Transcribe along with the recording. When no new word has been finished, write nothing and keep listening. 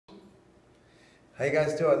How you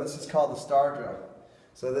guys doing? This is called the star drill.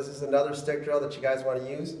 So this is another stick drill that you guys want to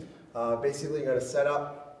use. Basically, you're going to set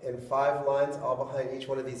up in 5 lines all behind each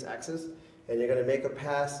one of these X's, and you're going to make a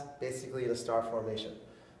pass basically in a star formation.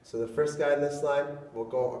 So the first guy in this line will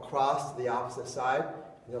go across to the opposite side,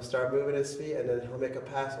 and he'll start moving his feet, and then he'll make a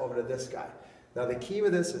pass over to this guy. Now the key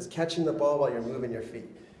with this is catching the ball while you're moving your feet.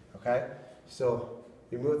 Okay? So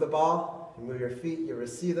you move the ball, you move your feet, you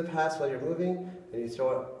receive the pass while you're moving, and you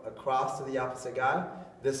throw it across to the opposite guy.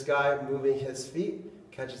 This guy moving his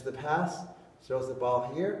feet catches the pass, throws the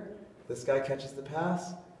ball here. This guy catches the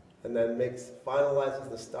pass, and then finalizes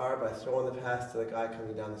the star by throwing the pass to the guy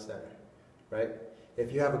coming down the center. Right?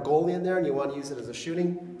 If you have a goalie in there and you want to use it as a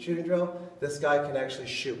shooting drill, this guy can actually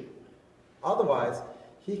shoot. Otherwise,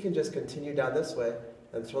 he can just continue down this way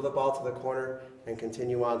and throw the ball to the corner and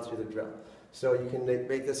continue on through the drill. So you can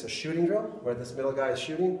make this a shooting drill, where this middle guy is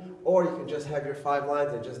shooting, or you can just have your 5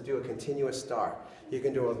 lines and just do a continuous star. You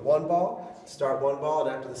can do it with one ball, start one ball,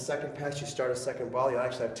 and after the second pass you start a second ball. You'll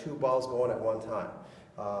actually have 2 balls going at one time.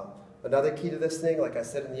 Another key to this thing, like I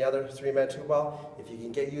said in the other 3-man 2-ball, if you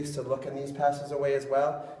can get used to looking these passes away as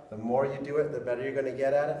well, the more you do it, the better you're going to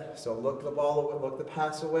get at it. So look the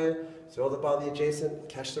pass away, throw the ball in the adjacent,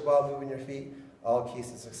 catch the ball moving your feet, all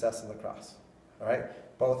keys to success in lacrosse. All right?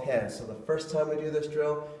 Both hands. So the first time we do this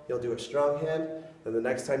drill, you'll do a strong hand, and the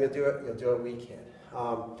next time you'll do a weak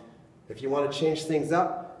hand. If you want to change things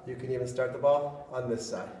up, you can even start the ball on this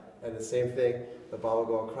side. And the same thing, the ball will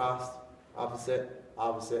go across, opposite,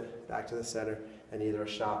 opposite, back to the center, and either a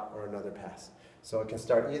shot or another pass. So it can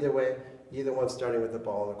start either way, either one starting with the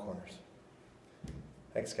ball in the corners.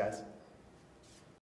 Thanks, guys.